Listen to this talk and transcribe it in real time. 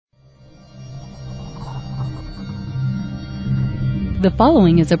The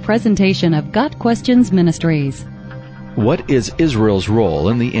following is a presentation of Got Questions Ministries. What is Israel's role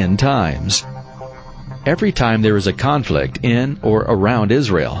in the end times? Every time there is a conflict in or around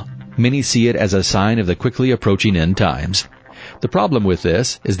Israel, many see it as a sign of the quickly approaching end times. The problem with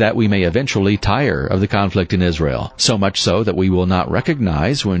this is that we may eventually tire of the conflict in Israel, so much so that we will not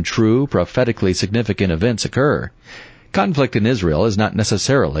recognize when true prophetically significant events occur. Conflict in Israel is not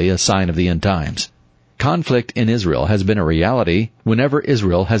necessarily a sign of the end times. Conflict in Israel has been a reality whenever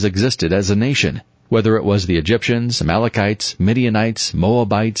Israel has existed as a nation. Whether it was the Egyptians, Amalekites, Midianites,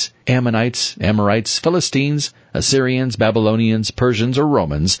 Moabites, Ammonites, Amorites, Philistines, Assyrians, Babylonians, Persians, or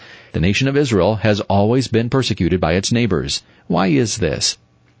Romans, the nation of Israel has always been persecuted by its neighbors. Why is this?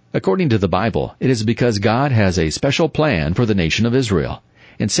 According to the Bible, it is because God has a special plan for the nation of Israel,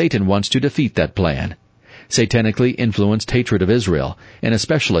 and Satan wants to defeat that plan. Satanically influenced hatred of Israel, and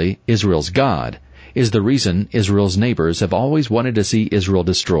especially Israel's God, is the reason Israel's neighbors have always wanted to see Israel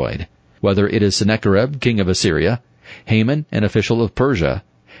destroyed. Whether it is Sennacherib, king of Assyria, Haman, an official of Persia,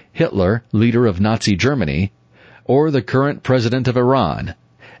 Hitler, leader of Nazi Germany, or the current president of Iran,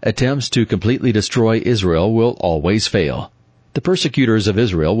 attempts to completely destroy Israel will always fail. The persecutors of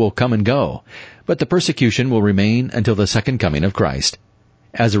Israel will come and go, but the persecution will remain until the second coming of Christ.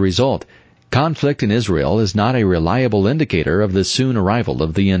 As a result, conflict in Israel is not a reliable indicator of the soon arrival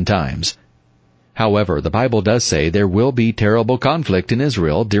of the end times. However, the Bible does say there will be terrible conflict in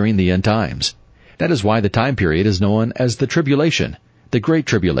Israel during the end times. That is why the time period is known as the Tribulation, the Great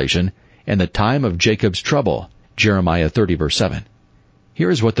Tribulation, and the time of Jacob's trouble, Jeremiah 30 verse 7. Here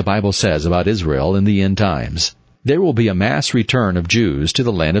is what the Bible says about Israel in the end times. There will be a mass return of Jews to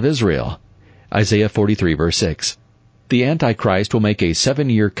the land of Israel, Isaiah 43 verse 6. The Antichrist will make a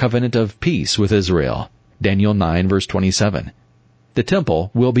 7-year covenant of peace with Israel, Daniel 9 verse 27. The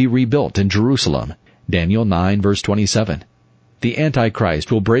temple will be rebuilt in Jerusalem, Daniel 9 verse 27. The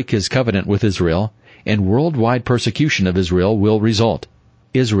Antichrist will break his covenant with Israel, and worldwide persecution of Israel will result.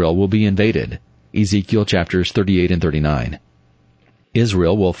 Israel will be invaded, Ezekiel chapters 38 and 39.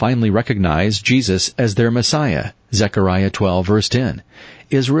 Israel will finally recognize Jesus as their Messiah, Zechariah 12 verse 10.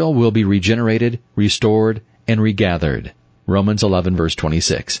 Israel will be regenerated, restored, and regathered, Romans 11 verse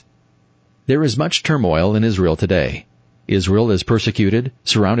 26. There is much turmoil in Israel today. Israel is persecuted,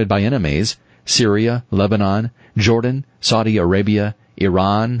 surrounded by enemies, Syria, Lebanon, Jordan, Saudi Arabia,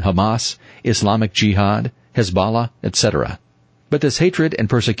 Iran, Hamas, Islamic Jihad, Hezbollah, etc. But this hatred and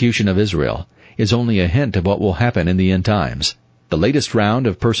persecution of Israel is only a hint of what will happen in the end times. The latest round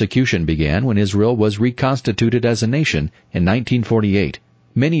of persecution began when Israel was reconstituted as a nation in 1948.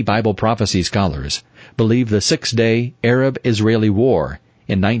 Many Bible prophecy scholars believe the 6-day Arab-Israeli War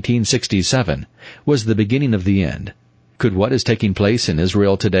in 1967 was the beginning of the end. Could what is taking place in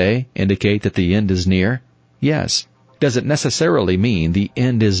Israel today indicate that the end is near? Yes. Does it necessarily mean the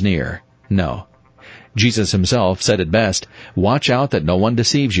end is near? No. Jesus himself said it best, "Watch out that no one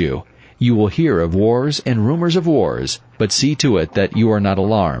deceives you. You will hear of wars and rumors of wars, but see to it that you are not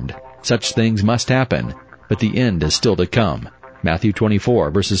alarmed. Such things must happen, but the end is still to come." Matthew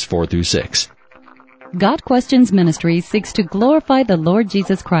 24 verses 4 through 6. Got Questions Ministries seeks to glorify the Lord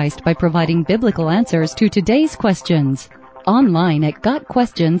Jesus Christ by providing biblical answers to today's questions. Online at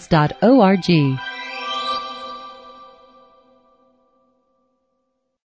GotQuestions.org.